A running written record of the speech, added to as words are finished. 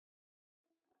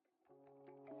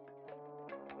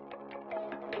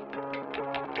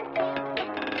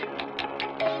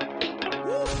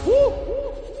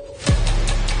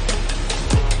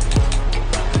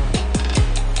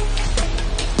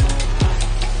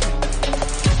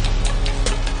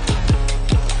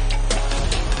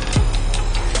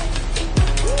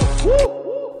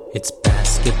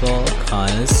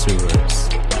Connoisseurs.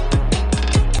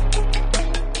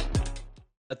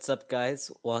 What's up,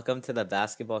 guys? Welcome to the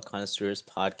Basketball Connoisseurs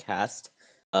podcast.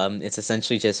 It's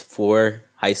essentially just four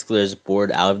high schoolers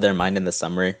bored out of their mind in the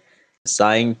summer,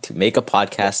 deciding to make a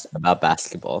podcast about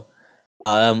basketball.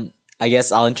 I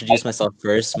guess I'll introduce myself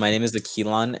first. My name is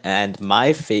Akilon, and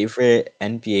my favorite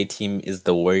NBA team is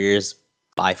the Warriors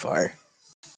by far.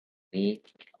 Me.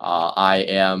 I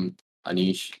am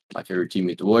Anish. My favorite team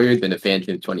is the Warriors. Been a fan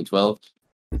since 2012.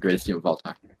 The greatest team of all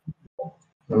time.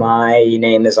 My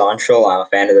name is Anshul. I'm a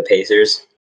fan of the Pacers.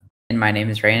 And my name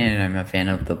is Rain, and I'm a fan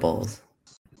of the Bulls.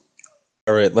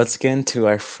 All right, let's get into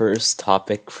our first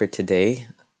topic for today.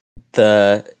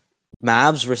 The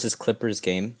Mavs versus Clippers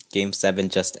game 7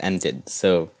 just ended.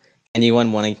 So,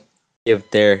 anyone want to give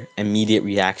their immediate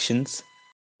reactions?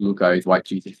 Luka is white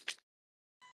Jesus.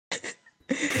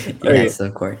 Yes,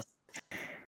 of course.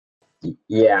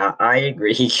 Yeah, I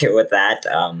agree with that.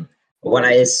 What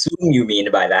I assume you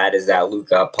mean by that is that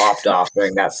Luka popped off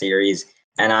during that series,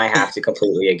 and I have to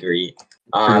completely agree.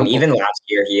 Even last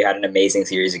year, he had an amazing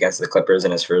series against the Clippers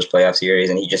in his first playoff series,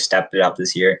 and he just stepped it up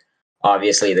this year.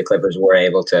 Obviously, the Clippers were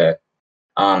able to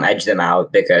edge them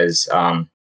out because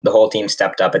the whole team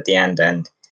stepped up at the end and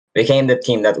became the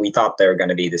team that we thought they were going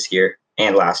to be this year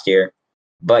and last year.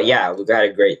 But yeah, Luka had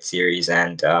a great series,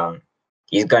 and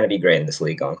he's going to be great in this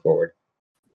league going forward.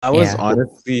 I was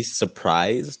honestly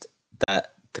surprised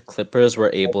that the Clippers were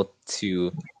able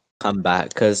to come back,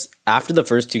 because after the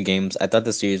first two games, I thought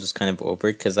the series was kind of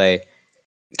over, because I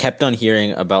kept on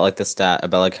hearing about like the stat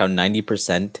about like how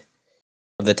 90%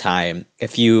 of the time,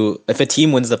 if a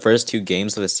team wins the first two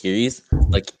games of the series,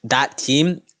 like that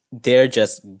team, they're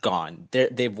just gone.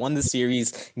 They've won the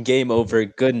series, game over,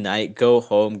 good night, go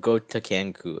home, go to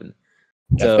Cancun.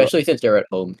 So, especially since they're at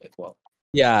home as well.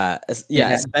 Yeah,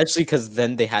 especially because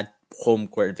then they had home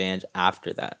court advantage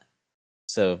after that.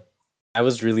 So I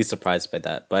was really surprised by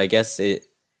that. But I guess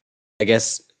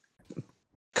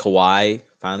Kawhi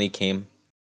finally came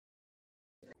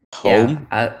home.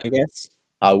 Yeah, I guess.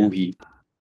 I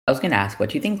was gonna ask, what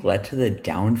do you think led to the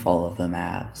downfall of the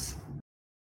Mavs?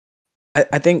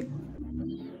 I think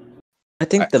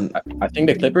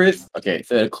the Clippers. Okay,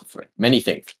 so many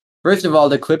things. First of all,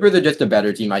 the Clippers are just a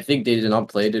better team. I think they did not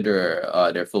play to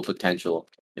their full potential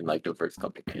in like the first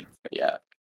couple of games. But yeah,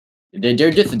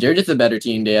 they're just a better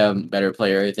team. They have better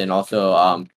players, and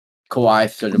also Kawhi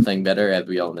started playing better, as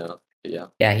we all know. Yeah.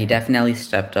 Yeah, he definitely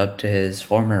stepped up to his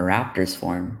former Raptors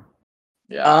form.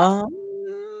 Yeah.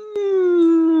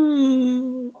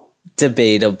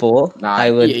 Debatable. Nah,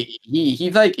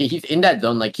 he's in that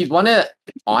zone. Like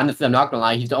honestly, I'm not gonna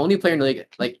lie, he's the only player in the league.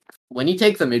 Like when he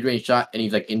takes a mid-range shot and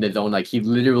he's like in the zone, like he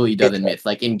literally doesn't miss.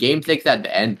 Like in game 6 at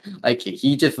the end, like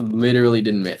he just literally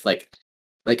didn't miss. Like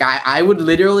I would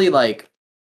literally like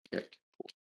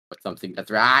something that's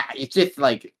right. It's just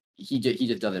like he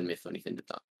just doesn't miss when he's in the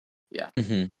zone. Yeah.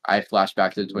 Mm-hmm. I have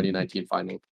flashbacks to the 2019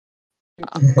 finals.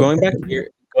 Going back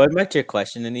to your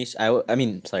question, Anish,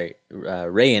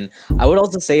 Rayan, I would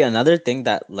also say another thing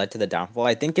that led to the downfall,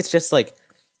 I think it's just like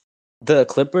the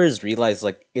Clippers realized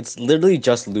like it's literally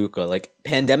just Luka. Like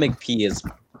Pandemic P is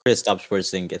Kristaps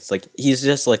Porzingis. Like he's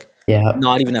just like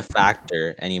not even a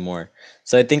factor anymore.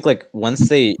 So I think like once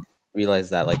they realized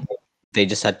that, like they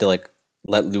just had to like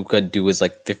let Luka do his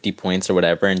like 50 points or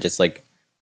whatever and just like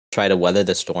try to weather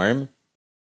the storm.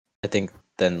 I think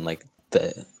then like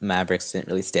the Mavericks didn't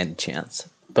really stand a chance.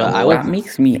 But that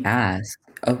makes me ask,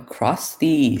 across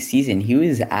the season, he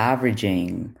was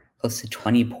averaging close to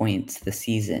 20 points this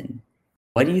season.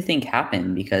 What do you think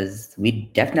happened? Because we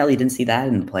definitely didn't see that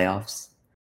in the playoffs.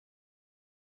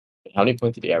 How many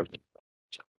points did he average?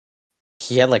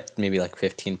 He had like maybe like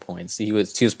 15 points. He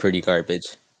was pretty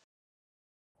garbage.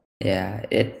 Yeah,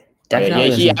 it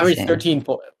definitely. He averaged 13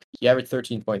 points. He averaged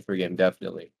 13 points per game,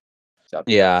 definitely.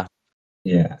 Yeah.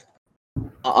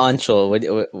 Anshul,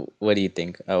 what do you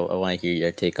think? I want to hear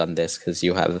your take on this because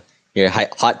you're a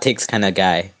hot takes kind of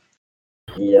guy.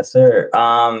 Yes, sir.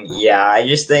 I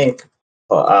just think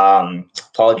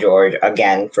Paul George,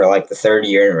 again for like the third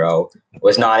year in a row,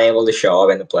 was not able to show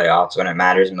up in the playoffs when it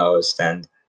matters most, and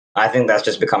I think that's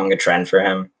just becoming a trend for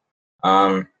him.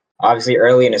 Obviously,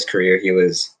 early in his career, he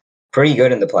was pretty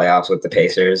good in the playoffs with the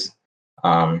Pacers.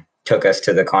 Took us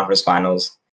to the conference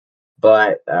finals.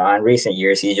 But in recent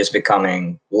years, he's just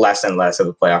becoming less and less of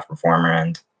a playoff performer,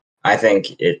 and I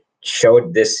think it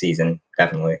showed this season,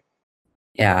 definitely.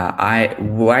 Yeah,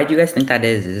 why do you guys think that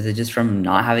is? Is it just from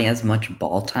not having as much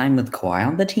ball time with Kawhi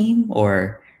on the team,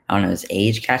 or I don't know, his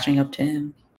age catching up to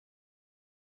him?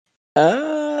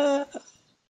 I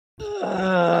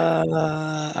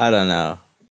don't know.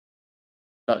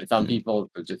 some people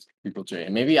are just people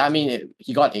train. Maybe I mean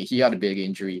he got a big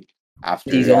injury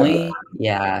after. He's only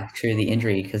true the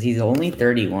injury because he's only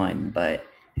 31, but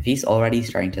if he's already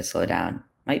starting to slow down,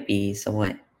 might be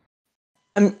somewhat.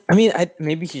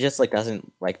 Maybe he just like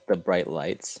doesn't like the bright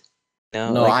lights.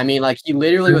 No, like, I mean like he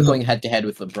literally was going head to head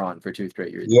with LeBron for 2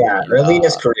 straight years. Yeah, early in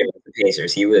his career with the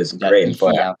Pacers, he was great in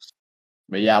playoffs.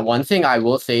 But yeah, one thing I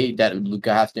will say that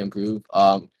Luka has to improve.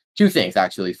 Two things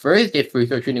actually. First, if free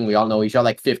throw shooting, we all know he shot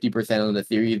like 50% of the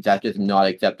series. That's just not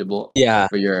acceptable. Yeah,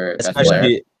 for your best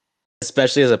player.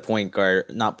 Especially as a point guard,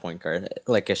 not point guard,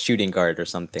 like a shooting guard or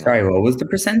something. Sorry, what was the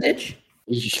percentage?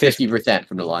 50%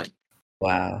 from the line.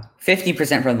 Wow,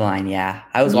 50% from the line. Yeah,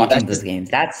 I was watching those games.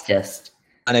 That's just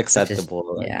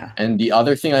unacceptable. Yeah. And the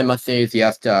other thing I must say is he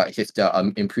has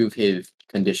to improve his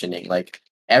conditioning. Like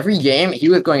every game, he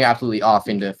was going absolutely off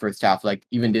in the first half. Like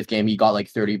even this game, he got like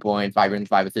 30 points, 5 and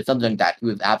 5 assists, something like that. He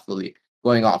was absolutely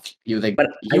going off. He was like,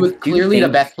 he was clearly the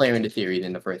best player in the series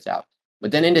in the first half.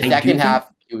 But then in the second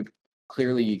half, he would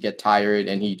clearly get tired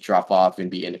and he'd drop off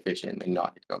and be inefficient and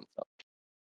not his own self.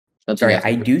 Sorry,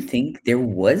 I do think there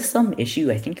was some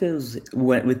issue. I think it was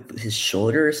with his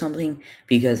shoulder or something,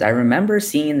 because I remember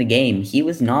seeing in the game he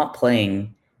was not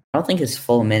playing. I don't think his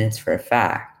full minutes for a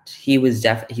fact. He was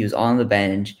he was on the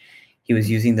bench. He was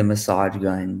using the massage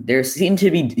gun. There seemed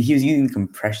to be he was using the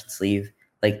compression sleeve,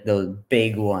 like the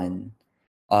big one.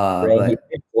 But he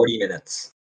played 40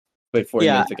 minutes. Played 40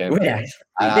 minutes again.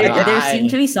 There seemed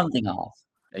to be something off.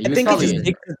 I think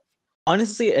it's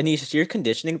honestly, Anish, your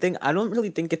conditioning thing, I don't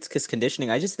really think it's his conditioning.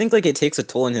 I just think like it takes a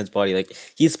toll on his body. Like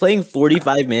he's playing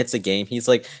 45 minutes a game. He's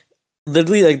like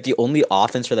literally like the only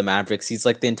offense for the Mavericks. He's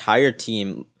like the entire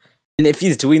team. And if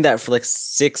he's doing that for like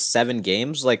 6-7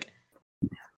 games, like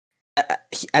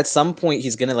at some point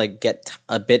he's gonna like get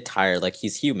a bit tired. Like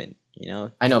he's human, you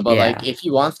know. I know, but like if he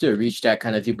wants to reach that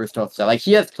kind of superstar style, like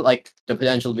he has like the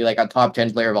potential to be like a top 10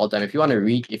 player of all time. If he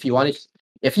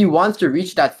wants to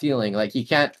reach that ceiling, like he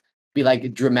can't be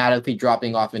like dramatically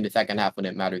dropping off in the second half when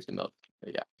it matters the most.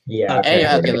 But yeah.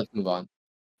 Okay, let's move on.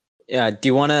 Yeah, do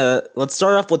you want to? Let's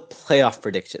start off with playoff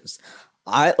predictions.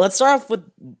 Let's start off with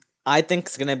I think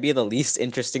it's gonna be the least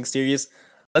interesting series.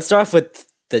 Let's start off with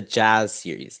the Jazz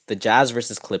series, the Jazz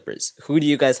versus Clippers. Who do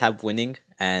you guys have winning?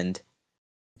 And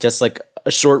just like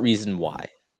a short reason why.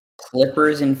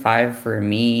 Clippers in 5 for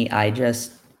me.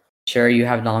 Sure, you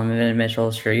have Donovan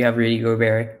Mitchell. Sure, you have Rudy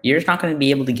Gobert. You're just not going to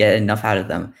be able to get enough out of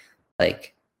them.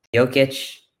 Like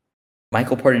Jokic,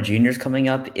 Michael Porter Jr. is coming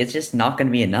up. It's just not going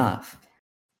to be enough.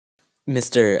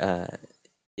 Mr.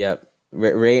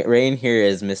 Rain here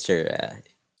is Mr.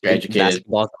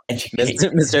 Basketball.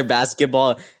 Mr.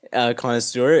 Basketball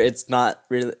connoisseur. It's not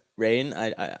really Rain.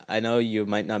 I know you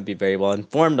might not be very well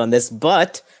informed on this,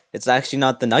 but it's actually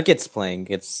not the Nuggets playing.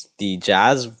 It's the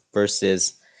Jazz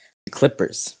versus the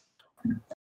Clippers.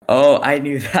 Oh, I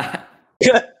knew that.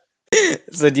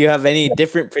 So do you have any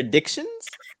different predictions?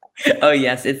 Oh,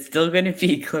 yes. It's still going to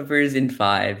be Clippers in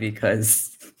 5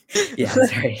 because... Yeah,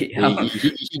 sorry.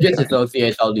 He just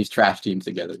associates all these trash teams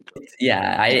together.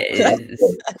 Yeah,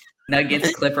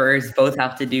 Nuggets, Clippers both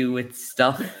have to do with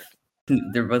stuff.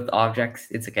 They're both objects.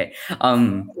 It's okay.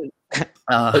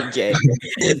 Okay.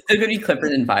 It's still going to be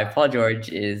Clippers in 5. Paul George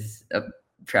is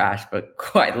trash, but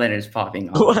Kawhi Leonard's popping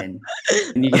off. And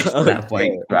when you get to that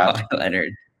point, Kawhi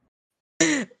Leonard.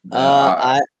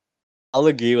 I'll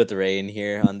agree with Rain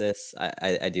here on this.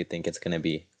 I do think it's going to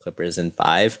be Clippers in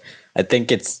 5.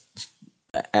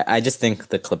 I just think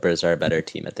the Clippers are a better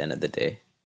team at the end of the day.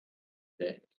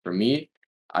 For me,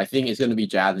 I think it's going to be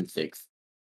Jazz in 6.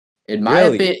 In my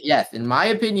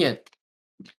opinion,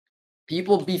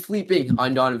 people be sleeping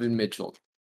on Donovan Mitchell.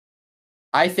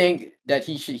 I think that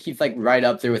he's like right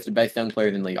up there with the best young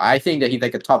players in the league. I think that he's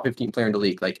like a top 15 player in the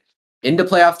league. Like in the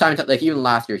playoffs time, like even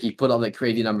last year, he put up like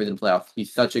crazy numbers in playoffs.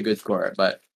 He's such a good scorer.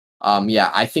 But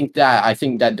I think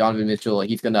that Donovan Mitchell,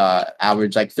 he's gonna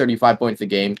average like 35 points a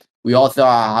game. We all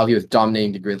saw how he was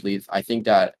dominating the Grizzlies. I think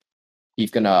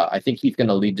he's gonna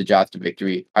lead the Jazz to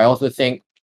victory. I also think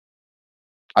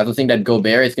that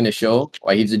Gobert is gonna show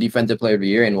why he's the defensive player of the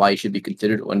year and why he should be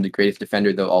considered one of the greatest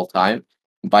defenders of all time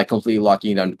by completely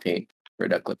locking down the paint for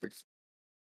the Clippers.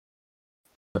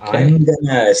 Okay. I'm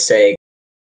gonna say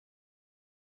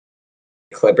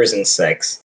Clippers in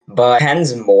 6, but it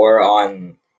depends more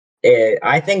on it.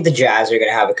 I think the Jazz are going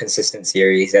to have a consistent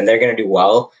series and they're going to do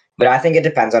well, but I think it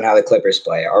depends on how the Clippers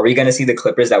play. Are we going to see the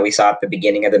Clippers that we saw at the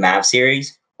beginning of the Mavs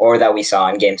series or that we saw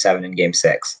in Game 7 and Game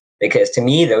 6? Because to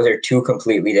me, those are two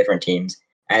completely different teams,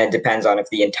 and it depends on if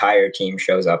the entire team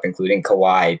shows up, including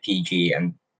Kawhi, PG,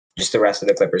 and just the rest of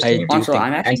the Clippers I team. do Also, think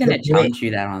I'm actually And going to to me, challenge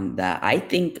you that on that. I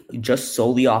think just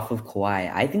solely off of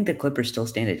Kawhi, I think the Clippers still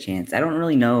stand a chance. I don't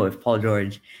really know if Paul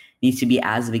George needs to be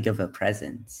as big of a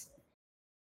presence.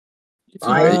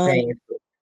 I Um, think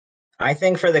I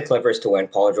think for the Clippers to win,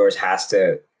 Paul George has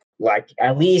to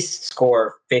at least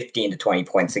score 15 to 20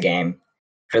 points a game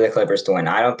for the Clippers to win.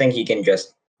 I don't think he can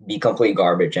just be complete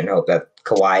garbage and hope that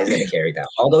Kawhi is going to carry them.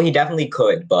 Although he definitely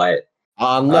could, but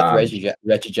Unless um,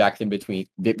 Reggie Jackson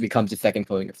becomes the second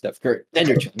coming of Steph Curry, then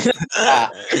you're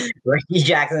ah, Reggie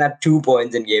Jackson had 2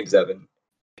 points in Game 7.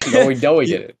 no, he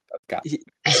didn't. God,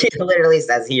 It literally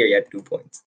says here he had 2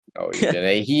 points. no, he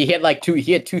didn't. He hit like two.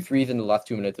 He had 2 threes in the last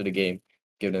 2 minutes of the game,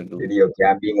 giving him the lead. Video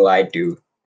cam being lied to.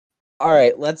 all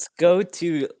right, let's go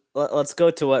to what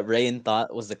Rayan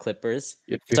thought was the Clippers.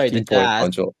 He had Sorry, the 15 points, Jazz.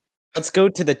 Pancho. Let's go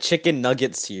to the Chicken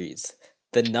Nugget series.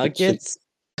 The chick- Nuggets.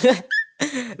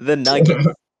 The Nuggets.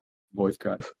 Voice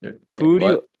crack. Yeah. Who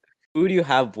do What? you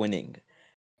have winning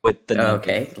with the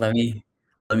Nuggets? Okay,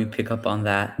 let me pick up on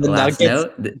that The last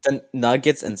Nuggets, note. the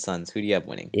Nuggets and Suns. Who do you have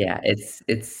winning? Yeah, it's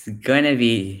gonna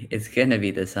be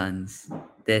the Suns.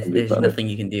 There's better. nothing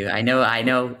you can do. I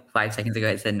know. 5 seconds ago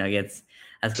I said Nuggets.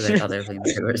 That's because I thought they were playing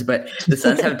the Clippers. But the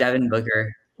Suns have Devin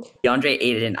Booker, DeAndre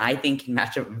Ayton. I think can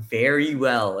match up very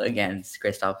well against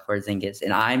Kristaps Porzingis,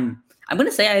 and I'm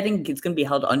gonna say I think it's gonna be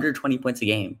held under 20 points a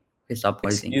game. Kristaps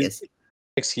Porzingis.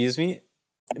 Excuse me,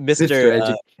 Mr.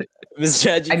 Mr.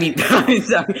 Mr. I mean, I'm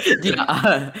sorry,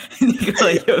 yeah,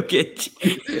 Nikola Jokic.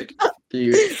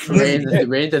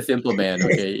 Rain's a simple man.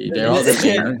 Okay, they're all the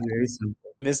same. That was very simple.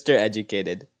 Mr.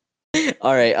 Educated.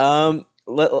 All right.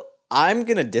 I'm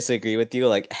gonna disagree with you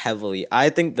like heavily. I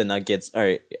think the Nuggets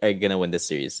are gonna win this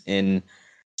series in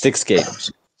 6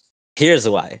 games. Here's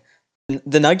why.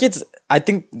 The Nuggets, I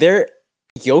think their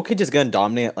Jokic is gonna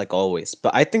dominate like always,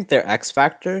 but I think their X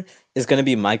factor is gonna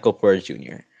be Michael Porter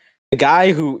Jr. The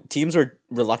guy who teams were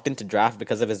reluctant to draft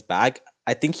because of his bag.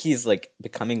 I think he's like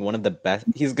becoming one of the best.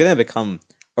 He's gonna become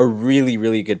a really,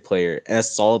 really good player and a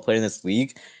solid player in this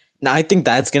league. Now I think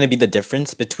that's gonna be the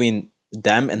difference between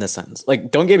them and the Suns.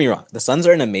 Like, don't get me wrong, the Suns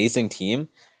are an amazing team,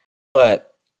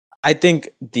 but I think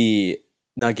the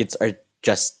Nuggets are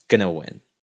just gonna win.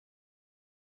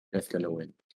 That's gonna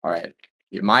win. All right.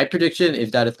 My prediction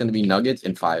is that it's gonna be Nuggets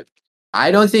in 5.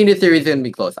 I don't think this series is gonna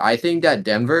be close. I think that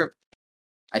Denver.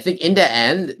 I think in the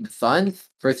end, the Suns.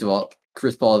 First of all,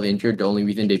 Chris Paul is injured. The only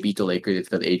reason they beat the Lakers is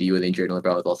because AD was injured and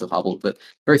LeBron was also hobbled. But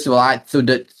first of all, so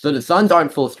the Suns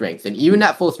aren't full strength, and even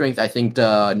at full strength, I think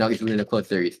the Nuggets win in a close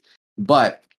series.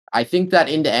 But I think that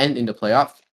in the end, in the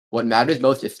playoffs, what matters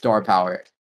most is star power,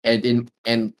 and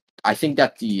I think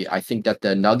that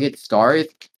the Nuggets stars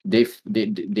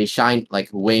they shine like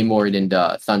way more than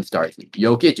the Sun stars.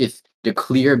 Jokic is the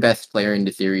clear best player in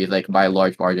the series, like by a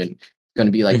large margin. Going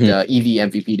to be like the easy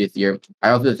MVP this year. I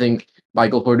also think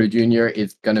Michael Porter Jr.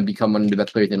 is going to become one of the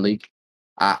best players in the league.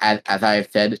 As I have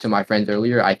said to my friends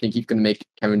earlier, I think he's going to make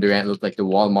Kevin Durant look like the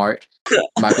Walmart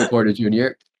Michael Porter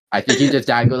Jr. I think he's just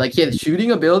that good. Like, he has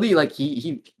shooting ability. Like,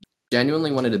 he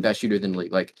genuinely one of the best shooters in the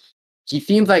league. Like, he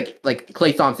seems like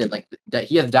Klay Thompson. Like, that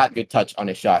he has that good touch on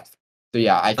his shots. So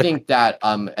yeah, I think that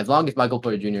as long as Michael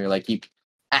Porter Jr. like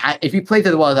if he plays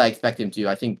as well as I expect him to,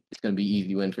 I think it's going to be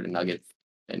easy win for the Nuggets.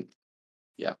 And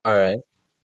yeah. All right.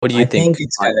 What do you think?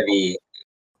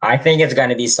 I think it's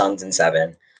gonna be Suns in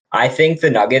 7. I think the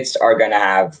Nuggets are gonna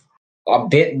have a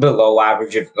bit below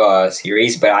average of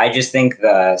series, but I just think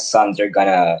the Suns are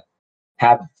gonna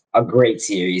have a great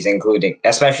series, including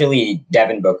especially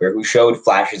Devin Booker, who showed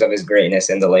flashes of his greatness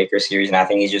in the Lakers series, and I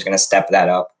think he's just gonna step that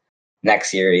up next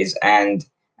series. And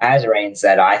as Rain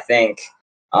said, I think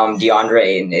DeAndre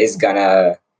Ayton is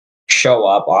gonna show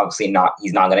up. Obviously,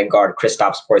 he's not going to guard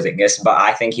Kristaps Porzingis, but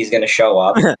I think he's going to show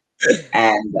up.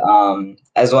 And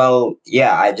as well,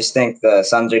 yeah, I just think the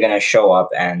Suns are going to show up,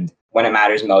 and when it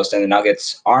matters most, and the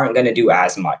Nuggets aren't going to do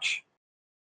as much.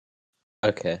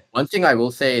 Okay. One thing I will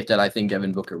say is that I think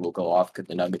Devin Booker will go off because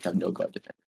the Nuggets have no guard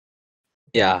defense.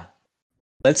 Yeah.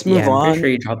 Let's move I'm on.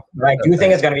 pretty sure But I do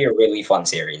think it's going to be a really fun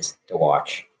series to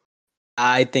watch.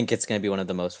 I think it's going to be one of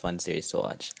the most fun series to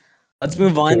watch. Let's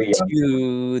move on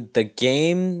to the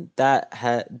game that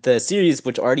had the series,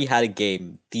 which already had a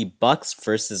game, the Bucks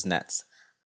versus Nets.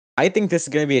 I think this is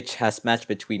going to be a chess match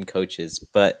between coaches,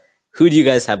 but who do you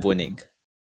guys have winning?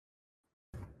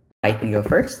 I can go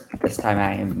first. This time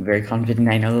I am very confident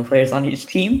I know the players on each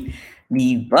team.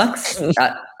 The Bucks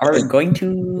are going to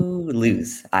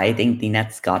lose. I think the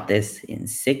Nets got this in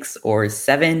 6 or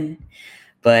 7,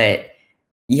 but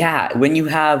yeah, when you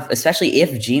have, especially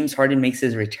if James Harden makes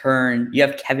his return, you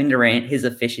have Kevin Durant, his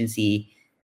efficiency.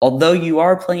 Although you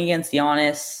are playing against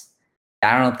Giannis,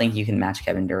 I don't think you can match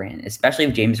Kevin Durant, especially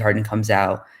if James Harden comes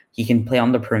out. He can play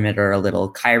on the perimeter a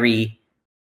little. Kyrie,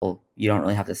 well, you don't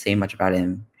really have to say much about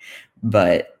him,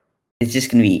 but it's just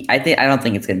gonna be. I don't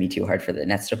think it's gonna be too hard for the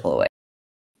Nets to pull away.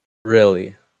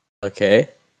 Really? Okay.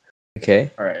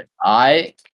 Okay. All right.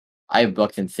 I have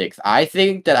Bucks in 6. I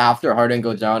think that after Harden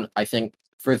goes down, I think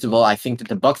first of all, I think that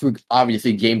the Bucks were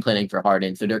obviously game planning for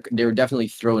Harden, so they were definitely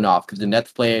thrown off because the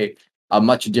Nets play a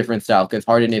much different style. Because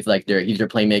Harden is like he's their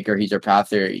playmaker, he's their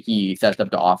passer, he sets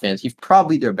up the offense. He's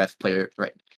probably their best player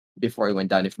right before he went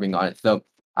down, if we're being honest. So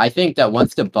I think that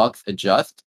once the Bucks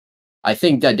adjust, I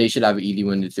think that they should have an easy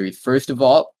win in the series. First of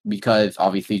all, because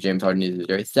obviously James Harden is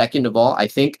there. Second of all, I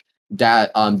think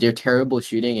that their terrible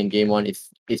shooting in game 1 is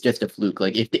just a fluke.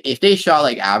 Like if they shot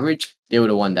like average, they would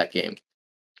have won that game.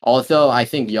 Also, I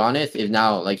think Giannis is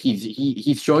now like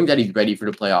he's showing that he's ready for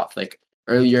the playoffs. Like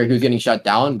earlier he was getting shut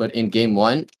down, but in game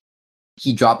 1,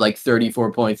 he dropped like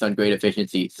 34 points on great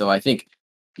efficiency. So I think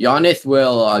Giannis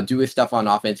will do his stuff on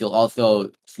offense. He'll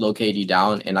also slow KD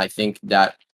down, and I think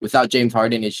that without James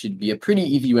Harden, it should be a pretty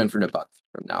easy win for the Bucks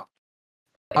from now.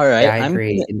 All right. Yeah, I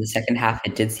agree. In the second half,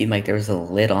 it did seem like there was a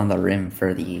lid on the rim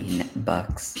for the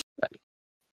Bucks.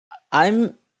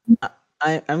 I'm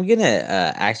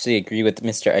gonna actually agree with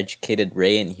Mr. Educated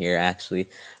Ray in here actually,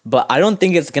 but I don't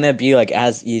think it's gonna be like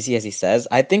as easy as he says.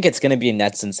 I think it's gonna be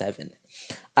Nets in 7.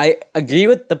 I agree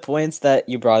with the points that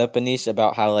you brought up, Anish,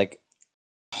 about how like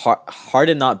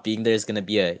Harden not being there is gonna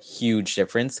be a huge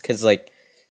difference because like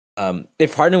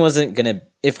if Harden was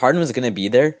gonna be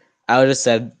there, I would have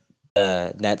said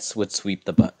the Nets would sweep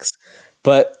the Bucks,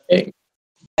 but Hey.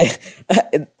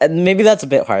 and maybe that's a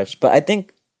bit harsh, but I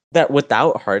think that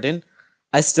without Harden,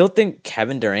 I still think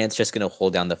Kevin Durant's just gonna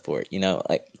hold down the fort. You know,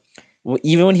 like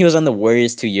even when he was on the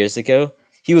Warriors 2 years ago,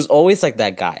 he was always like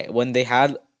that guy. When they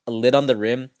had a lid on the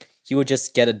rim, he would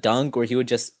just get a dunk or he would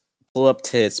just pull up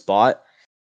to his spot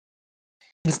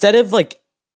instead of like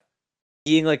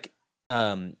being like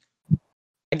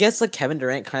I guess like Kevin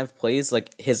Durant kind of plays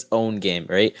like his own game,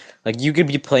 right? Like you could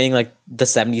be playing like the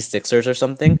 76ers or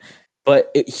something,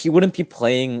 but he wouldn't be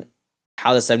playing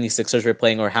how the 76ers were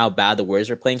playing or how bad the Warriors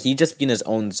were playing. He'd just be in his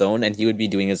own zone and he would be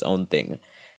doing his own thing.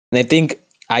 And I think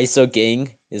ISO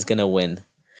Gang is going to win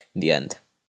in the end.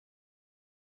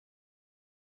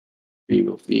 We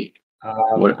will see.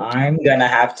 I'm gonna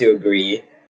have to agree.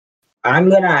 I'm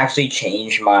gonna actually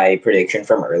change my prediction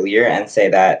from earlier and say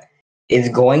that it's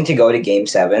going to go to Game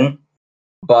 7.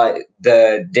 But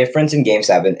the difference in Game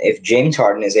 7, if James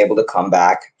Harden is able to come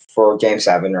back for Game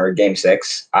 7 or Game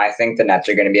 6, I think the Nets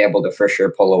are going to be able to for sure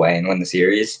pull away and win the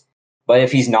series. But if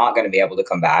he's not going to be able to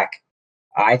come back,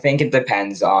 I think it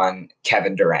depends on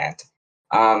Kevin Durant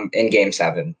in Game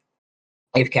 7.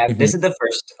 This is the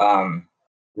first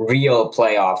real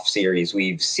playoff series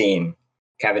we've seen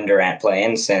Kevin Durant play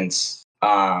in since he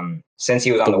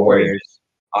was on the Warriors.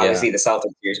 Obviously, the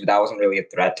Celtics series, but that wasn't really a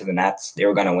threat to the Nets. They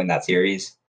were going to win that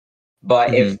series.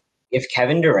 But if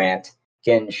Kevin Durant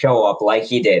can show up like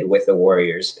he did with the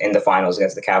Warriors in the finals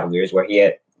against the Cavaliers, where he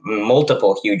had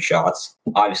multiple huge shots,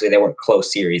 obviously they weren't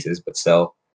close series, but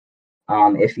still,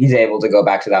 if he's able to go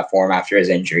back to that form after his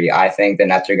injury, I think the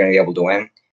Nets are going to be able to win.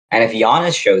 And if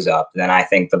Giannis shows up, then I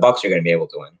think the Bucks are going to be able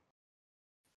to win.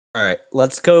 All right,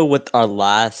 let's go with our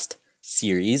last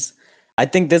series. I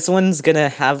think this one's going to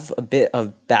have a bit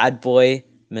of bad boy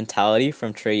mentality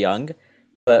from Trae Young.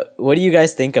 But what do you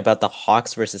guys think about the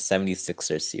Hawks versus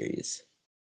 76ers series?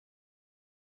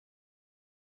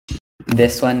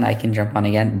 This one I can jump on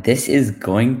again. This is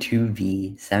going to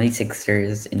be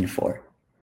 76ers in 4.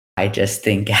 I just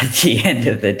think at the end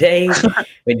of the day,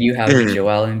 when you have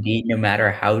Joel Embiid, no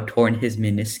matter how torn his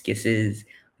meniscus is,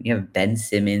 when you have Ben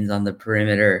Simmons on the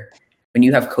perimeter, when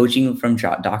you have coaching from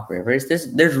Doc Rivers,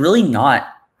 there's really not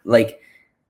much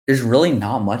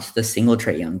the single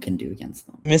Trae Young can do against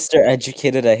them. Mr.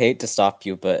 Educated, I hate to stop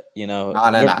you, but you know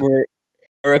we're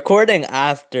recording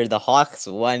after the Hawks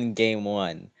won Game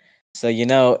 1, so you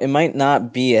know it might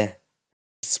not be a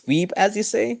sweep as you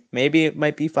say. Maybe it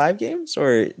might be 5 games,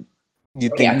 or do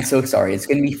you think? I'm so sorry. It's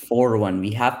going to be 4-1.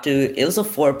 We have to. It was a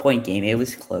 4-point game. It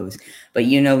was close, but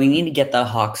you know we need to get the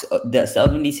Hawks, the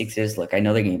 76ers. Look, I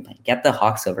know their game plan. Get the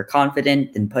Hawks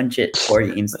overconfident and punch it 4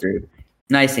 games through.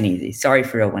 Nice and easy. Sorry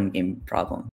for a 1-game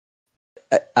problem.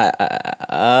 I'm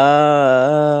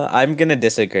gonna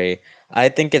disagree. I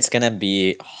think it's gonna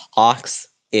be Hawks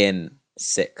in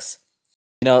 6.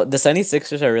 You know, the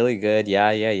 76ers are really good.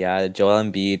 Yeah. Joel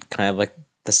Embiid, kind of like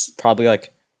this, probably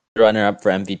like runner up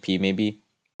for MVP, maybe,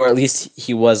 or at least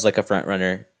he was like a front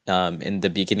runner in the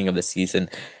beginning of the season.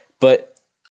 But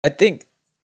I think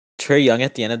Trae Young,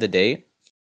 at the end of the day,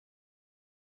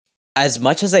 as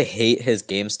much as I hate his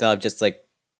game style, of just like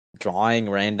drawing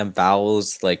random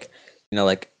vowels, like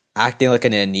like acting like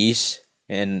an Anish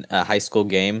in a high school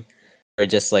game, or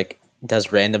just like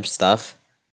does random stuff.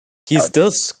 He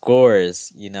still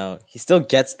scores. He still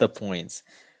gets the points.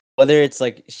 Whether it's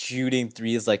like shooting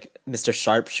threes like Mr.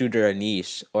 Sharpshooter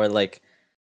Anish, or like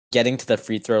getting to the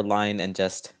free throw line and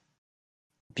just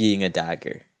being a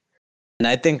dagger. And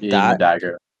I think Being a that,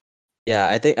 dagger. yeah,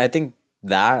 I think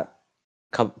that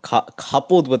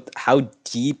coupled with how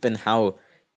deep and how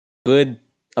good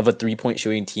of a 3-point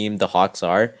shooting team the Hawks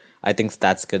are, I think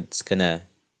that's good. It's gonna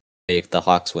make the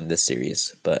Hawks win this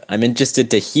series. But I'm interested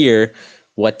to hear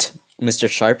what Mr.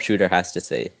 Sharpshooter has to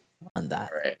say on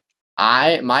that. All right.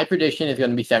 My prediction is going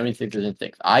to be 76ers and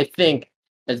 6. I think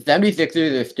the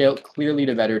 76ers are still clearly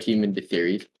the better team in the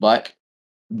series, but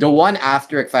the one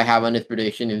asterisk I have on this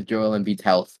prediction is Joel Embiid's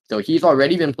health. So he's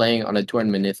already been playing on a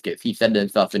torn meniscus. He said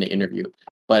himself in an interview.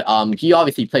 But he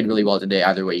obviously played really well today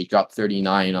either way. He dropped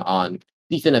 39 on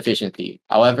decent efficiency.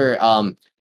 However,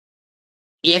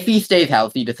 if he stays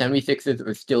healthy, the 76ers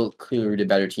are still clearly the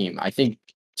better team. I think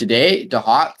today, the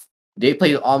Hawks, they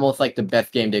played almost like the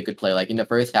best game they could play. Like in the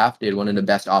first half, they had one of the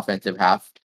best offensive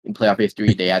halves in playoff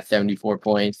history. They had 74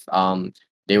 points.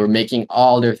 They were making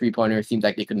all their 3-pointers. Seems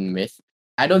like they couldn't miss.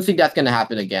 I don't think that's going to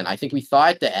happen again. I think we saw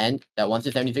at the end that once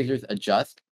the 76ers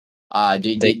adjust,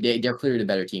 they're clearly the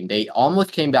better team. They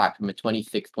almost came back from a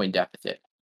 26-point deficit.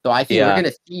 So I think we're Yeah.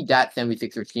 going to see that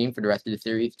 76ers team for the rest of the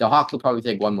series. The Hawks will probably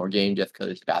take one more game just because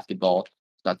it's basketball.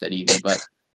 It's not that easy. But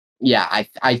yeah,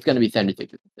 it's going to be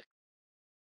 76ers.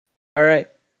 All right.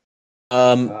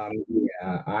 Yeah,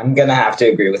 I'm going to have to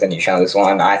agree with Anish on this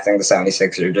one. I think the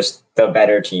 76ers are just the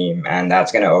better team, and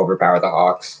that's going to overpower the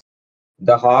Hawks.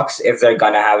 The Hawks, if they're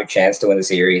going to have a chance to win the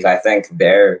series, I think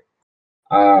they're,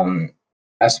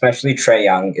 especially Trae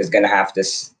Young, is going to have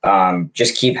to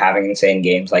just keep having insane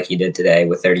games like he did today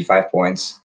with 35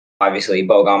 points. Obviously,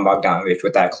 Bogan Bogdanovic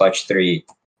with that clutch three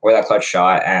or that clutch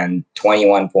shot and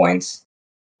 21 points.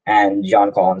 And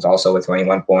John Collins also with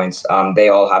 21 points. They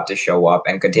all have to show up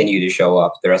and continue to show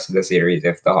up the rest of the series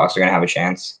if the Hawks are going to have a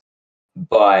chance.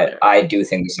 But I do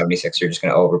think the 76ers are just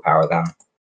going to overpower them.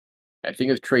 I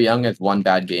think if Trae Young has one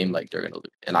bad game, like they're going to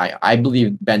lose. And I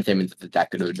believe Ben Simmons is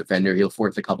that good of a defender. He'll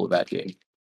force a couple of bad games.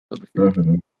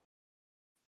 Mm-hmm.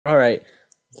 All right.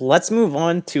 Let's move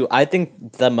on to, I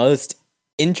think, the most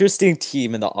interesting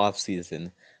team in the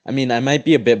offseason. I mean, I might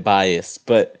be a bit biased,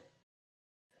 but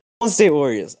Golden State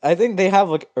Warriors. I think they have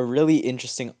like a really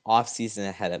interesting offseason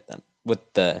ahead of them with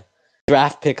the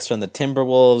draft picks from the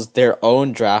Timberwolves, their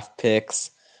own draft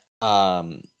picks.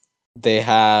 They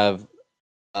have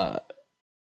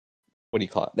what do you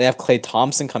call it? They have Klay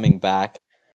Thompson coming back.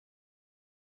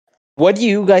 What do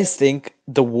you guys think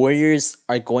the Warriors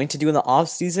are going to do in the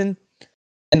offseason?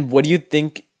 And what do you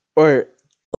think, or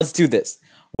let's do this.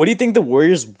 What do you think the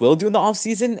Warriors will do in the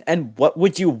offseason? And what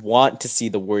would you want to see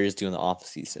the Warriors do in the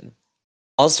offseason?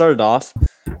 I'll start it off.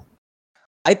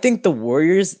 I think the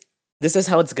Warriors, this is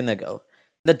how it's going to go.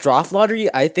 The draft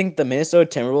lottery, I think the Minnesota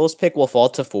Timberwolves pick will fall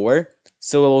to 4.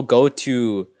 So it will go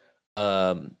to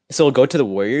the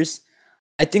Warriors.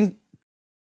 I think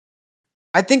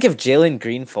if Jalen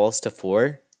Green falls to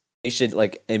 4, they should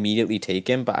like immediately take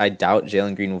him, but I doubt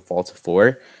Jalen Green will fall to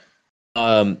 4.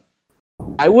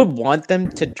 I would want them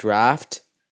to draft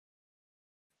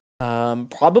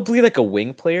probably like a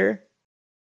wing player.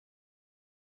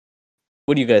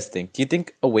 What do you guys think? Do you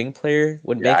think a wing player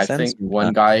would make sense? I think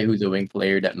one guy who's a wing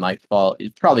player that might fall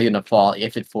is probably going to fall.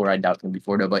 If it's 4, I doubt it's going to be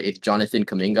 4, though, but it's Jonathan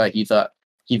Kuminga. He's a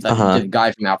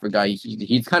guy from Africa.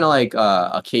 He's kind of like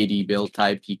a KD build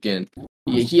type. He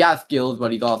has skills,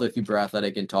 but he's also super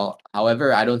athletic and tall.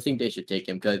 However, I don't think they should take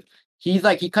him because he's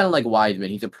kind of like Wiseman.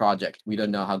 He's a project. We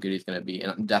don't know how good he's going to be,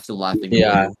 and that's the last thing.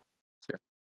 Yeah.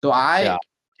 So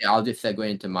I'll just segue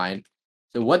into mine.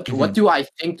 So what do I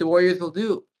think the Warriors will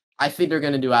do? I think they're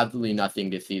going to do absolutely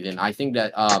nothing this season. I think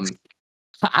that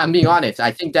I'm being honest.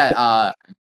 I think that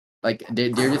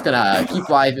they're just gonna keep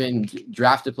Wiseman,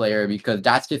 draft a player because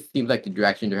that just seems like the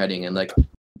direction they're heading. And like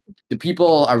the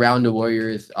people around the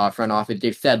Warriors front office,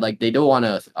 they've said like they don't want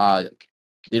to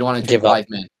trade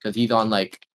Wiseman because he's on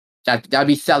like that'd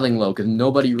be selling low because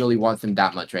nobody really wants him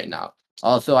that much right now.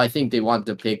 Also, I think they want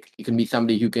to pick. It can be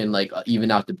somebody who can like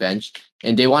even out the bench,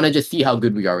 and they want to just see how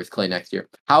good we are with Klay next year.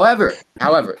 However,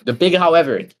 the big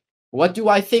however, what do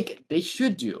I think they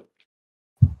should do?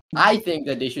 I think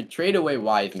that they should trade away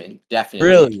Wiseman.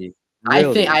 Definitely.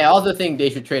 Really? I also think they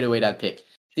should trade away that pick.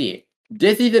 See,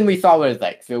 this season we saw what it's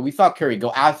like. So we saw Curry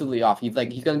go absolutely off. He's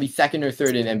going to be second or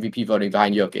third in MVP voting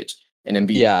behind Jokic and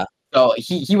Embiid. Yeah. So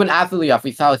he went absolutely off.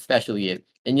 We saw how special he is.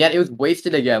 and yet it was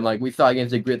wasted again, like we saw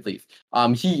against the Grizzlies.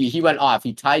 He went off,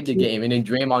 he tied the game, and then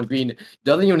Draymond Green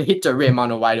doesn't even hit the rim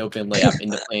on a wide open layup in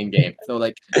the playing game. So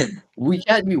like, we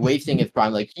can't be wasting his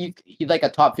prime. Like he's like a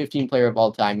top 15 player of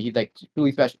all time. He's like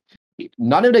truly special.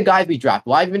 None of the guys we draft,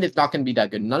 Wiseman is not going to be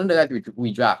that good. None of the guys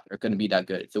we draft are going to be that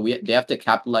good. So they have to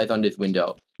capitalize on this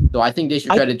window. So I think they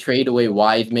should try to trade away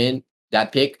Wiseman,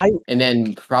 that pick, and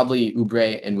then probably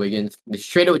Oubre and Wiggins.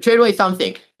 Trade away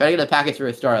something. Try to get a package for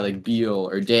a star like Beal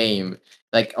or Dame,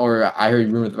 or I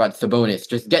heard rumors about Sabonis.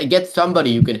 Just get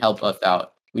somebody who can help us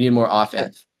out. We need more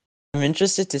offense. I'm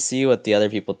interested to see what the other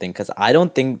people think because I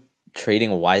don't think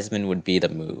trading Wiseman would be the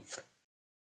move.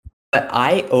 But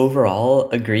I overall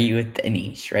agree with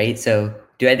Anish, right? So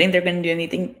do I think they're going to do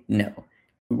anything? No.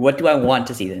 What do I want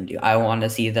to see them do? I want to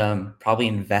see them probably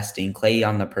invest in Clay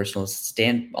on the personnel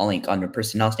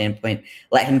standpoint.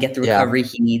 Let him get the recovery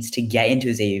he needs to get into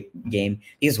his game.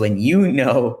 Because when you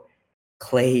know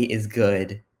Clay is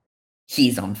good,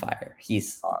 he's on fire.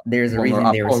 There's a reason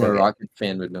they were so good. A Rockets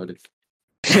fan would notice.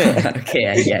 Okay,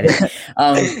 I get it.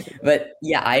 But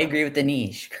yeah, I agree with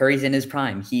Anish. Curry's in his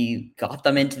prime. He got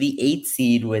them into the 8th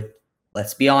seed with,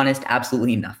 let's be honest,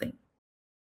 absolutely nothing.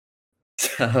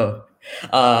 So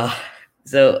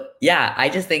yeah, I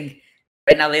just think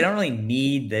right now they don't really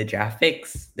need the draft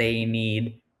picks. They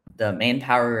need the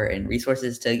manpower and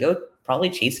resources to go probably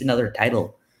chase another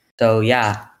title. So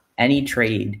yeah, any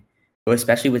trade,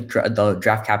 especially with the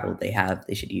draft capital they have,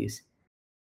 they should use.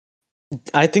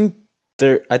 I think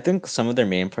some of their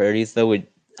main priorities though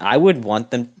I would want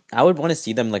to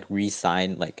see them like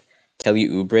re-sign like Kelly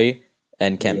Oubre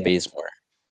and Kent Bazemore.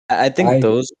 I think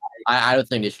those. I don't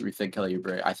think they should resign Kelly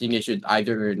Oubre. I think they should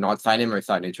either not sign him or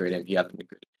sign and trade him. He hasn't been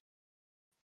good.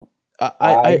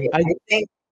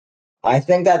 I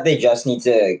think that they just need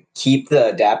to keep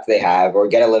the depth they have or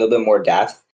get a little bit more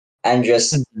depth and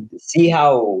just see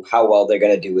how well they're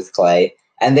going to do with Clay.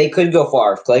 And they could go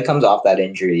far. If Clay comes off that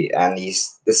injury and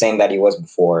he's the same that he was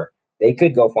before, they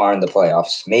could go far in the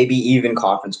playoffs, maybe even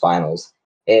conference finals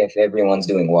if everyone's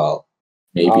doing well.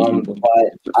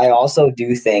 But I also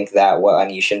do think that what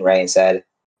Anish and Rain said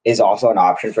is also an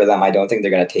option for them. I don't think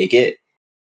they're going to take it,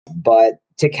 but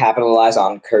to capitalize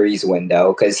on Curry's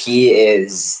window, because he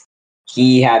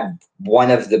had one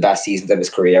of the best seasons of his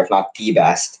career, if not the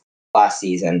best, last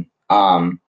season.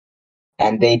 And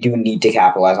they do need to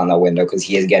capitalize on that window because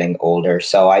he is getting older.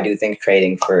 So I do think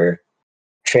trading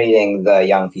the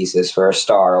young pieces for a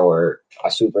star or a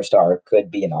superstar could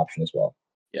be an option as well.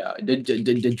 Yeah,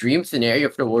 the dream scenario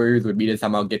for the Warriors would be to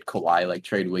somehow get Kawhi, like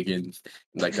trade Wiggins,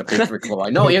 like a pick for Kawhi.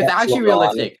 No, it's actually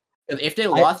realistic. Because if they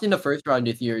lost in the first round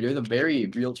this year, there's a very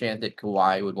real chance that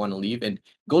Kawhi would want to leave. And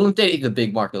Golden State is a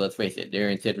big market, let's face it. They're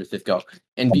in San Francisco.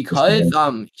 And because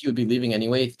he would be leaving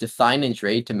anyways, to sign and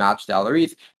trade to match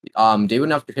salaries, they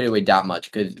wouldn't have to trade away that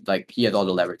much because like he has all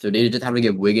the leverage. So they just have to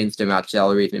give Wiggins to match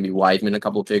salaries, maybe Wiseman a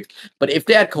couple picks. But if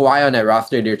they had Kawhi on that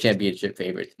roster, they're championship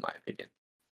favorites, in my opinion.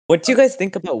 What do you guys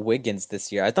think about Wiggins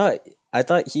this year? I thought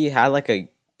he had like a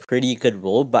pretty good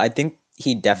role, but I think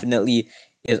he definitely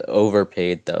is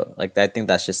overpaid though. Like I think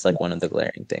that's just like one of the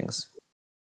glaring things.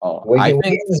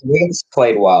 Wiggins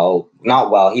played well.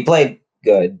 Not well. He played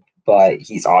good, but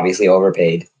he's obviously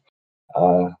overpaid.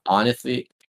 Honestly,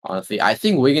 I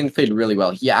think Wiggins played really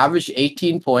well. He averaged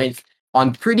 18 points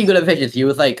on pretty good efficiency. He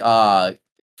was like 47%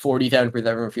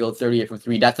 from field, 38 from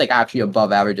 3. That's like actually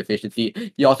above average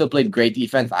efficiency. He also played great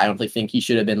defense. I don't think he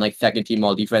should have been like second team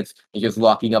all defense and just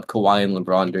locking up Kawhi and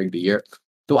LeBron during the year.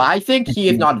 So I think he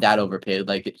is not that overpaid.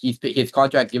 Like his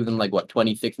contract gives him like what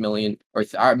 26 million or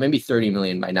maybe 30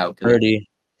 million by now. 30.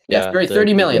 Yeah,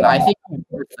 30 million. Yeah. I think he's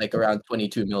worth like around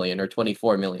 22 million or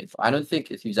 24 million. So I don't think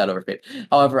he's that overpaid.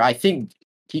 However, I think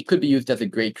he could be used as a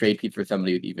great trade piece for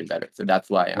somebody who's even better. So that's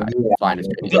why I'm fine as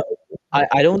trading.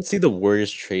 I don't see the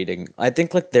Warriors trading. I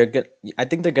think like they're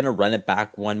gonna run it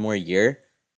back one more year.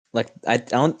 Like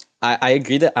I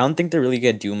agree that I don't think they're really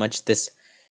gonna do much this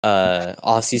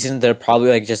off season. They're probably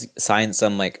like just sign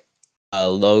some like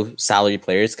low salary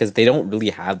players because they don't really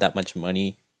have that much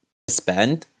money to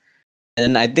spend.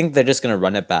 And I think they're just gonna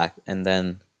run it back. And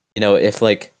then, if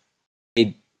like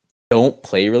they don't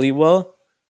play really well,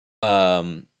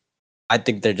 I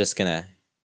think they're just gonna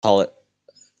call it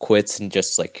quits and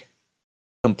just like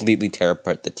completely tear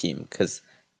apart the team because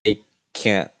they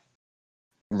can't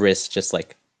risk just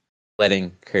like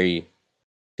letting Curry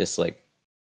just like.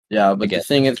 Yeah, but the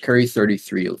thing is, Curry's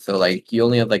 33, so like he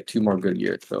only has like 2 more good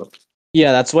years. So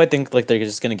yeah, that's why I think like they're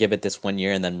just gonna give it this 1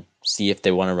 year and then see if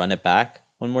they want to run it back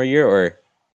one more year or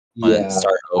want to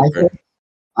start over.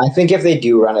 I think if they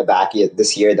do run it back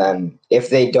this year, then if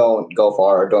they don't go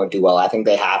far or don't do well, I think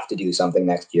they have to do something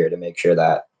next year to make sure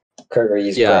that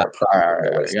Curry's Yeah.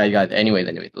 Yeah, you got. Anyways,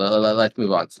 let's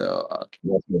move on. So,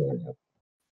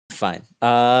 Fine.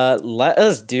 Let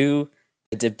us do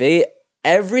a debate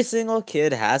every single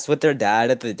kid has with their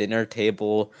dad at the dinner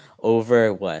table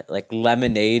over what, like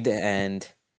lemonade and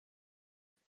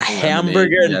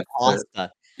hamburger and yes, sir.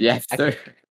 pasta. Yes, sir.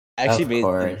 I actually Of made some.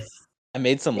 course. I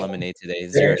made some lemonade today.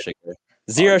 Zero sugar.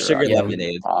 Zero Alright. sugar Yeah,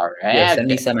 lemonade. All Yeah, right. send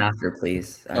me some after,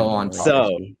 please. Go on, really So-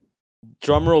 thirsty.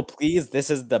 Drum roll, please. This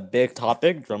is the big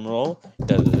topic. Drum roll.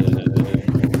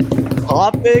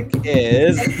 Topic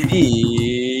is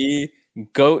the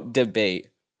GOAT debate.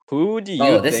 Who do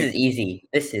you This think? is easy.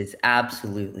 This is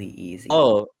absolutely easy.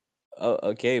 Oh,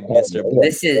 okay, Mr.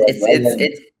 This is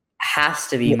it has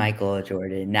to be Michael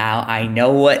Jordan. Now I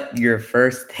know what your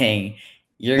first thing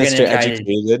you're Mr. gonna try to.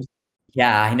 Educated.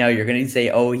 Yeah, I know you're gonna say,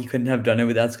 "Oh, he couldn't have done it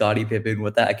without Scottie Pippen.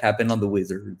 What that happened on the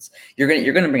Wizards?" You're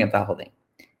gonna bring up that whole thing.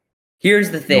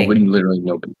 Here's the thing.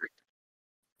 Nobody.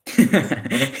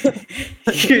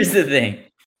 Here's the thing.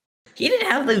 He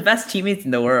didn't have the best teammates in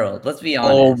the world. Let's be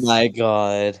honest. Oh my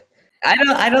god.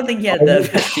 I don't think he had the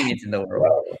best teammates in the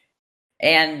world.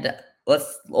 And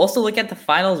let's also look at the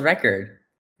finals record.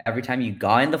 Every time you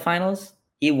got in the finals,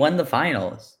 he won the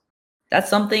finals. That's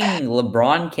something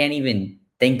LeBron can't even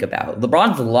think about.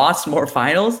 LeBron's lost more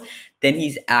finals than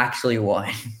he's actually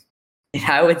won. And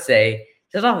I would say,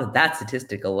 just off of that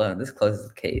statistic alone, this closes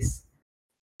the case.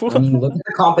 I mean, look at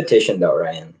the competition, though,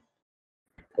 Ryan.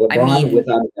 LeBron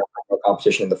without more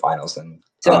competition in the finals. And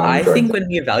so I Jordan. think when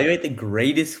we evaluate the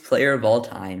greatest player of all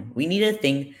time, we need to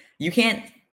think. You can't.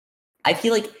 I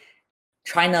feel like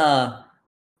trying to.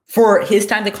 For his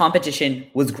time, the competition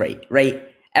was great, right?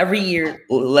 Every year,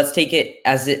 let's take it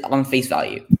as it on face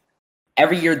value.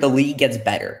 Every year, the league gets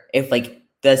better. If like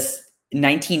this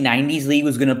 1990s league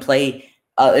was going to play,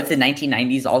 if the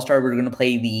 1990s All Star were going to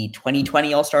play the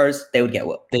 2020 All Stars, they would get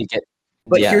what? They get.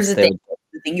 But yes, here's the they thing: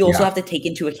 the thing you also have to take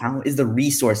into account is the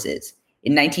resources.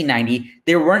 In 1990,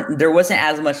 there wasn't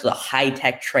as much the high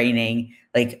tech training,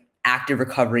 like active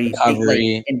recovery,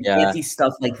 and fancy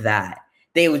stuff like that.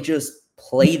 They would just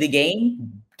play the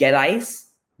game, get ice,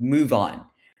 move on.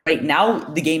 Right now,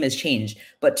 the game has changed,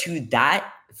 but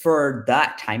for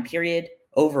that time period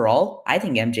overall, I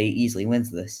think MJ easily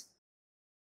wins this.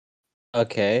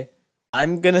 Okay.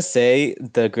 I'm gonna say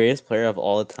the greatest player of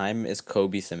all time is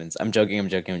Kobe Simmons. I'm joking. I'm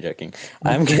gonna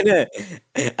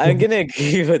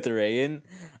agree with Rayan.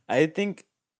 I think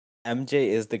MJ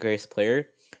is the greatest player.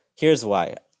 Here's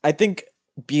why. I think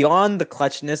beyond the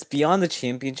clutchness, beyond the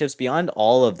championships, beyond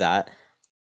all of that,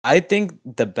 I think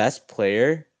the best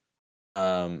player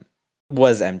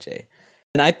was MJ.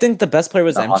 And I think the best player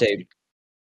was MJ.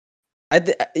 I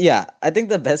think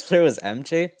the best player was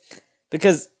MJ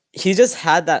because he just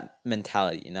had that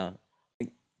mentality, you know.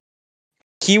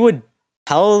 He would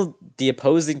tell the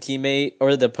opposing teammate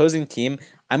or the opposing team,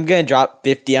 I'm going to drop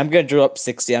 50, I'm going to drop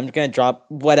 60, I'm going to drop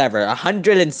whatever,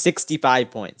 165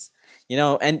 points. You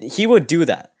know, and he would do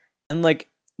that. And like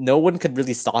no one could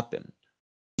really stop him.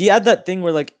 He had that thing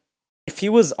where like if he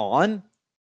was on,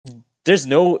 there's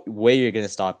no way you're going to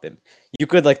stop him. You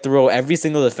could like throw every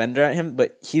single defender at him,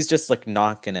 but he's just like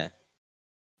not going to,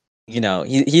 you know,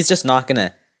 he's just not going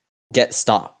to get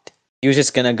stopped. He was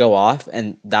just going to go off,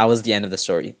 and that was the end of the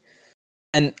story.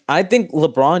 And I think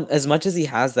LeBron, as much as he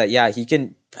has that, yeah, he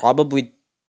can probably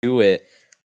do it.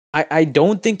 I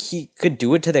don't think he could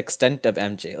do it to the extent of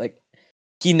MJ. Like,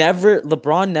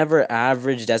 LeBron never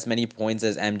averaged as many points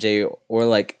as MJ or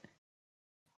like,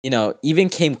 you know, even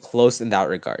came close in that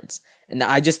regards. And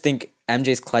I just think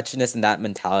MJ's clutchness and that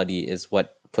mentality is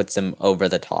what puts him over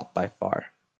the top by far.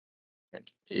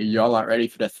 Y'all aren't ready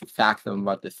for the facts I'm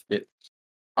about to spit.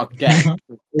 Okay.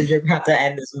 You're about to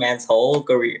end this man's whole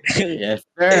career. Yes,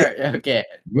 sir. Okay.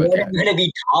 You're going to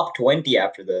be top 20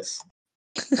 after this.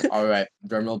 All right.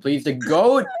 Drumroll, please. The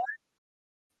GOAT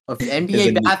of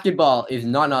NBA basketball is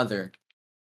none other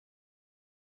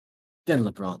than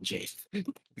LeBron James.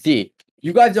 See,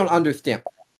 you guys don't understand.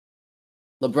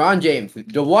 LeBron James,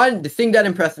 the thing that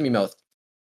impressed me most,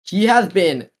 he has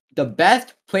been the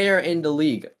best player in the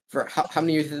league for how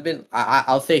many years has it been?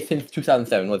 I'll say since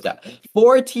 2007. What's that?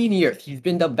 14 years. He's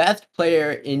been the best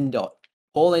player in the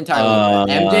whole entire league.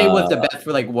 MJ was the best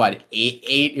for like what, eight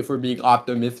if we're being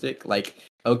optimistic. Like,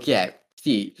 okay,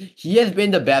 see, he has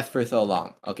been the best for so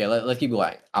long. Okay, let's keep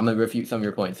going. I'm gonna refute some of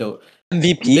your points. So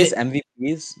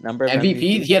number of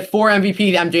MVPs. He has 4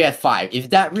 MVPs. MJ has 5. Is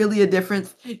that really a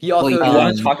difference? He also. Well, if you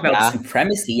want to talk about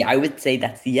supremacy, I would say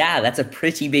that's a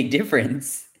pretty big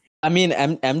difference. I mean,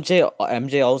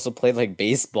 MJ also played like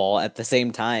baseball at the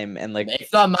same time, and like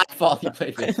It's not my fault he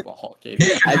played baseball. Okay.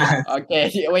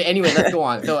 Okay. Wait. Anyway, let's go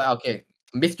on. So okay,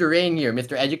 Mr. Rain here,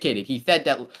 Mr. Educated. He said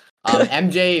that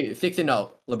MJ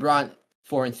 6-0, LeBron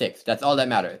 4-6. That's all that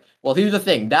matters. Well, here's the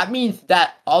thing. That means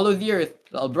that all those years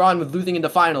LeBron was losing in the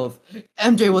finals.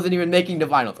 MJ wasn't even making the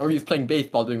finals, or he was playing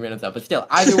baseball doing random stuff. But still,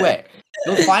 either way,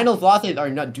 those finals losses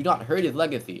do not hurt his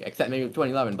legacy, except maybe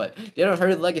 2011. But they don't hurt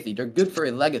his legacy. They're good for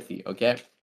his legacy. Okay.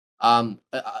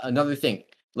 Another thing.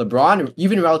 LeBron,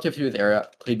 even relative to his era,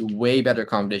 played way better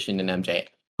competition than MJ.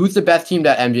 Who's the best team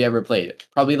that MJ ever played?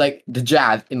 Probably like the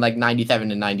Jazz in like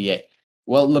 97 and 98.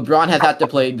 Well, LeBron has had to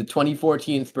play the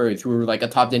 2014 Spurs, who were like a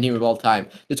top 10 team of all time.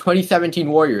 The 2017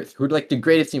 Warriors, who were like the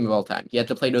greatest team of all time. He had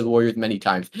to play those Warriors many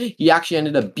times. He actually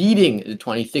ended up beating the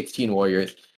 2016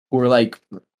 Warriors, who were going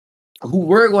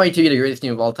to be the greatest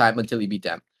team of all time until he beat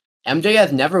them. MJ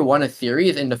has never won a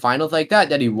series in the finals like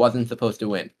that he wasn't supposed to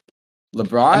win.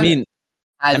 LeBron, I mean,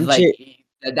 as MJ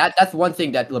that's one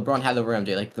thing that LeBron has over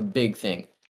MJ, like the big thing.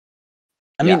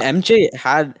 I mean, MJ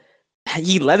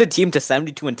he led the team to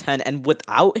 72-10, and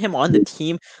without him on the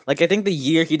team, like I think the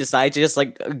year he decided to just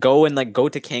like go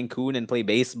to Cancun and play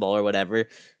baseball or whatever,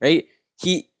 right?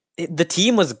 The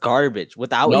team was garbage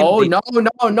without him.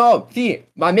 No. See,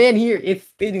 my man here is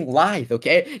spitting lies.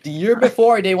 Okay, the year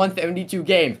before they won 72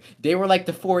 games. They were like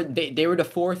They were the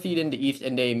 4th seed in the East,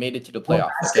 and they made it to the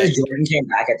playoffs. That's because Jordan came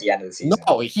back at the end of the season.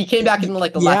 No, he came back in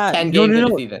like the last 10 games of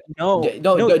the season.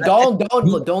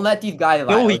 Don't let these guys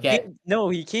lie. Okay.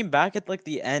 He came back at like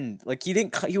the end. Like he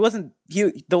didn't. He wasn't.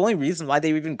 The only reason why they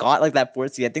even got like that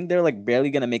 4th seed, I think they're like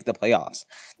barely gonna make the playoffs.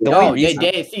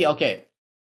 Okay.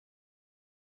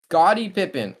 Scottie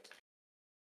Pippen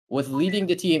was leading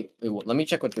the team. Wait, let me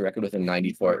check what the record was in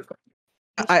 '94.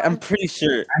 I'm pretty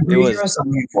sure it was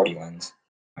something 40 wins,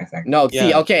 I think. No,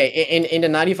 see, okay, in the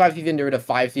 '95 season they were the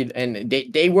 5 seed, and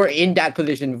they were in that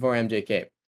position before MJ came.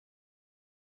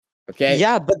 Okay.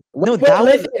 Yeah, but no,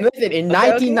 listen. In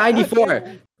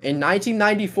 1994. In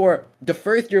 1994, the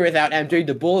first year without MJ,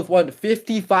 the Bulls won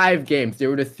 55 games. They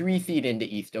were the 3 seed in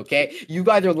the East, okay? You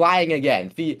guys are lying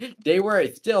again. See, they were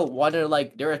still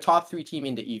they're a top 3 team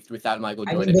in the East without Michael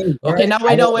Jordan. Okay, now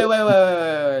wait.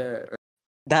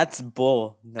 That's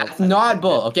bull. No, that's not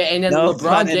bull, okay? And then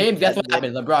LeBron James, guess what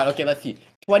happened? LeBron, okay, let's see.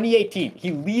 2018,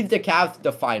 he leads the Cavs to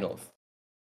the finals.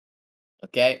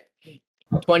 Okay?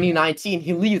 2019,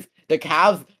 he leaves. The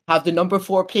Cavs have the number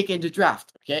 4 pick in the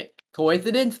draft, okay?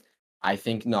 Coincidence? I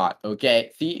think not.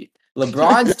 Okay. See,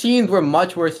 LeBron's teams were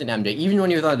much worse than MJ, even when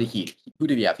he was on the Heat. Who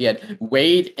did he have? He had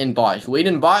Wade and Bosh. Wade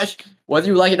and Bosh, whether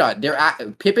you like it or not,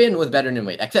 Pippen was better than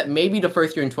Wade, except maybe the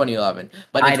first year in 2011.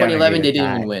 But in 2011, they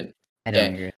didn't even win. I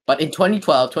don't agree. But in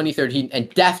 2012, 2013, and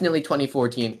definitely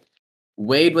 2014,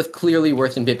 Wade was clearly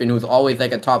worse than Pippen, who was always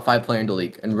like a top 5 player in the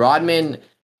league. And Rodman,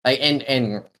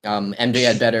 MJ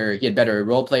had better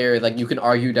role player. Like you could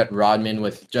argue that Rodman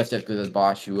was just as good as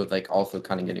Bosh, who was like also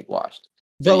kind of getting washed.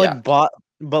 But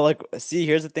see,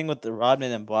 here's the thing with the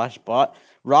Rodman and Bosh.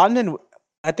 Rodman,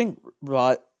 I think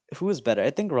who was better?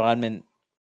 I think Rodman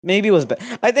maybe was better.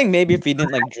 I think maybe if he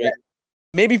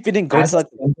didn't go to like.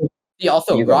 See,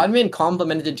 also Rodman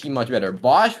complemented the team much better.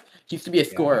 Bosh used to be a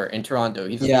scorer in Toronto.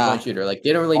 He's a 3-point shooter. Like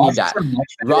they don't really need that.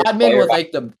 Rodman was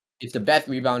like the best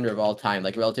rebounder of all time,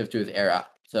 like relative to his era.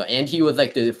 So, and he was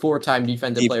like the 4-time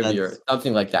defensive player of the year,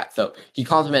 something like that. So he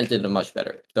complemented them much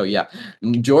better. So yeah,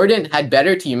 Jordan had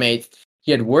better teammates.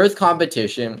 He had worse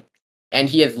competition, and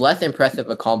he has less impressive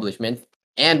accomplishments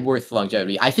and worse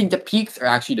longevity. I think the peaks are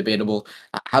actually debatable.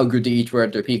 How good they each were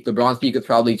at their peak. LeBron's peak was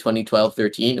probably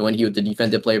 2012-13 when he was the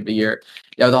defensive player of the year.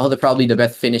 That was also probably the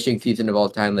best finishing season of all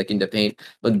time, like in the paint.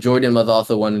 But Jordan was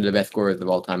also one of the best scorers of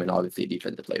all time, and obviously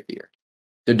defensive player of the year.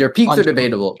 So their peaks are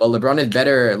debatable, but LeBron has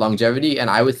better longevity, and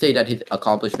I would say that his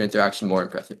accomplishments are actually more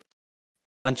impressive.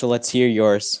 Anshul, let's hear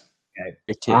yours.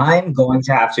 Okay. I'm going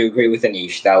to have to agree with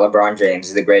Anish that LeBron James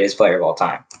is the greatest player of all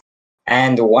time.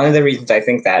 And one of the reasons I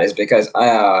think that is because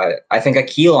I think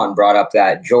Akilon brought up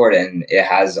that Jordan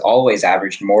has always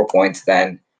averaged more points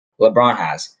than LeBron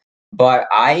has. But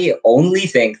I only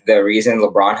think the reason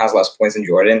LeBron has less points than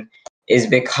Jordan is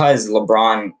because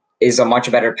LeBron is a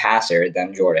much better passer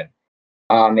than Jordan.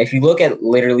 If you look at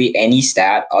literally any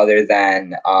stat other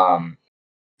than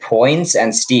points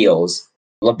and steals,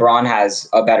 LeBron has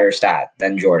a better stat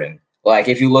than Jordan. Like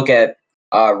if you look at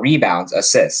rebounds,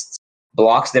 assists,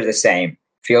 blocks, they're the same.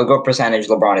 Field goal percentage,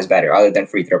 LeBron is better, other than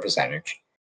free throw percentage,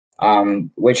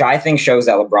 which I think shows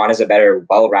that LeBron is a better,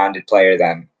 well-rounded player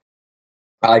than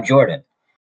Jordan.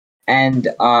 And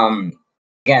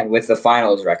again, with the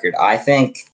finals record, I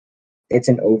think it's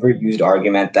an overused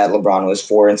argument that LeBron was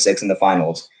 4-6 in the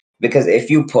finals because if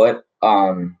you put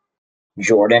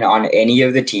Jordan on any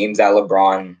of the teams that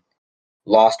LeBron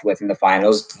lost with in the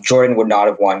finals, Jordan would not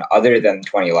have won other than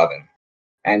 2011.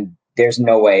 And there's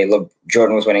no way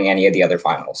Jordan was winning any of the other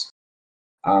finals.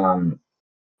 And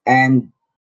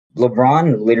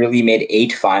LeBron literally made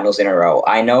 8 finals in a row.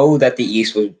 I know that the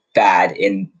East was bad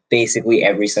in basically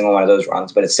every single one of those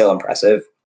runs, but it's still impressive.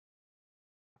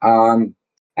 And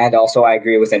also, I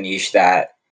agree with Anish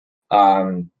that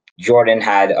Jordan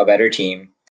had a better team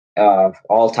of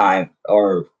all time,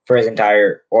 or for his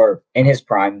entire, or in his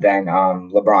prime, than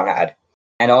LeBron had.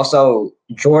 And also,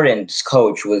 Jordan's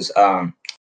coach was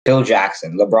Phil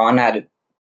Jackson. LeBron had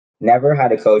never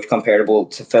had a coach comparable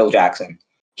to Phil Jackson.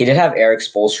 He did have Eric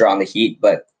Spoelstra on the Heat,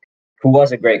 but who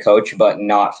was a great coach, but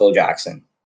not Phil Jackson.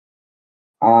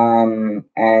 And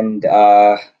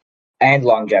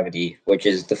longevity, which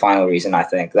is the final reason I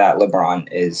think that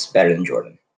LeBron is better than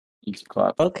Jordan. Easy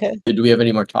clap. Okay. Do we have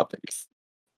any more topics?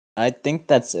 I think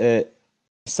that's it.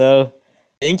 So,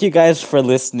 thank you guys for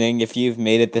listening. If you've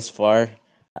made it this far,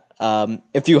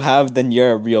 if you have, then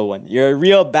you're a real one. You're a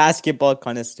real basketball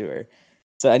connoisseur.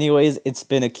 So, anyways, it's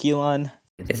been Akilon,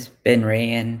 It's been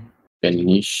Rayan. Been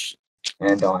niche.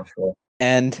 And Don Shore.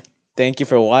 and thank you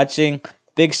for watching.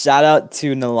 Big shout out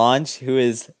to Nalanj, who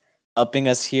is helping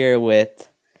us here with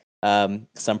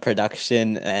some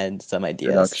production and some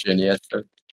ideas. Production, yes, sir.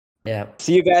 Yeah.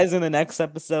 See you guys in the next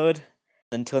episode.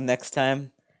 Until next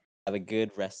time, have a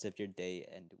good rest of your day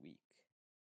and week.